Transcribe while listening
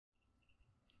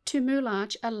To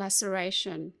moulage a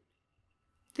laceration,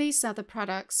 these are the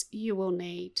products you will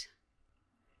need.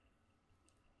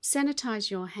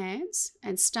 Sanitize your hands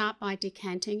and start by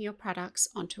decanting your products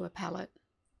onto a pallet.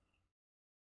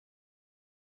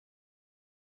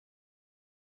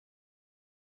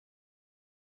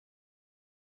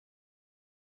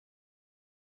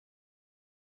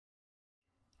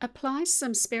 Apply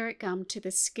some spirit gum to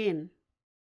the skin.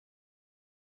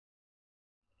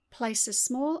 Place a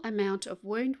small amount of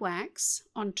wound wax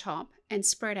on top and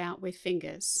spread out with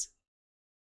fingers.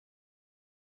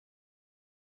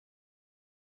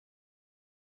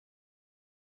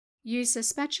 Use a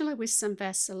spatula with some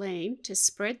Vaseline to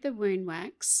spread the wound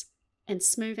wax and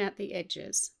smooth out the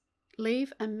edges.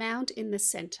 Leave a mound in the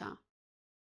center.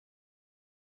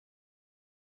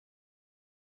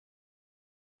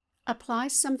 Apply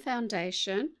some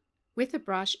foundation with a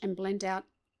brush and blend out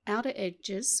outer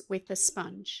edges with the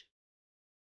sponge.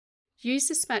 Use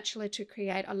the spatula to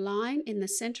create a line in the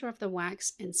center of the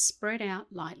wax and spread out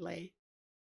lightly.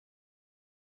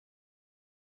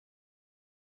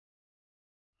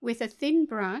 With a thin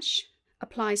brush,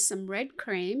 apply some red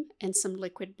cream and some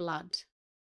liquid blood.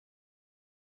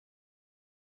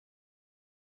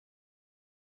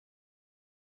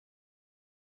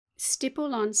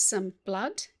 Stipple on some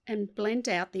blood and blend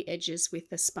out the edges with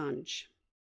the sponge.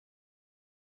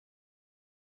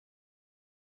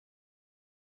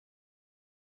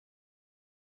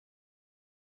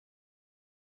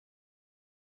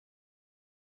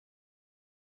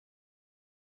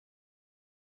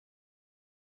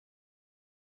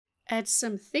 Add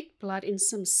some thick blood in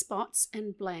some spots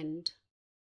and blend.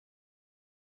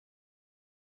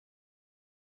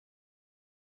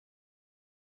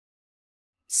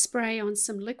 Spray on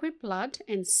some liquid blood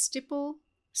and stipple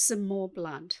some more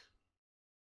blood.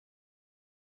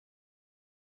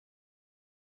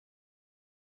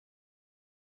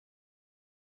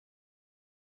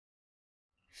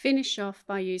 Finish off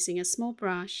by using a small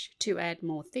brush to add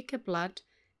more thicker blood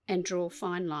and draw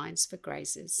fine lines for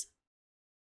grazes.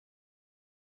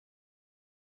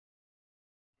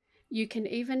 You can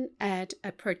even add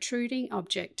a protruding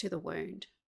object to the wound.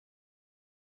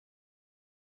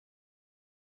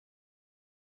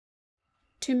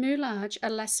 To moulage a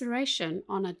laceration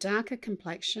on a darker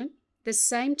complexion, the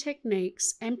same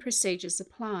techniques and procedures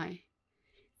apply.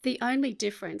 The only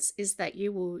difference is that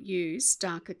you will use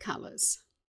darker colours.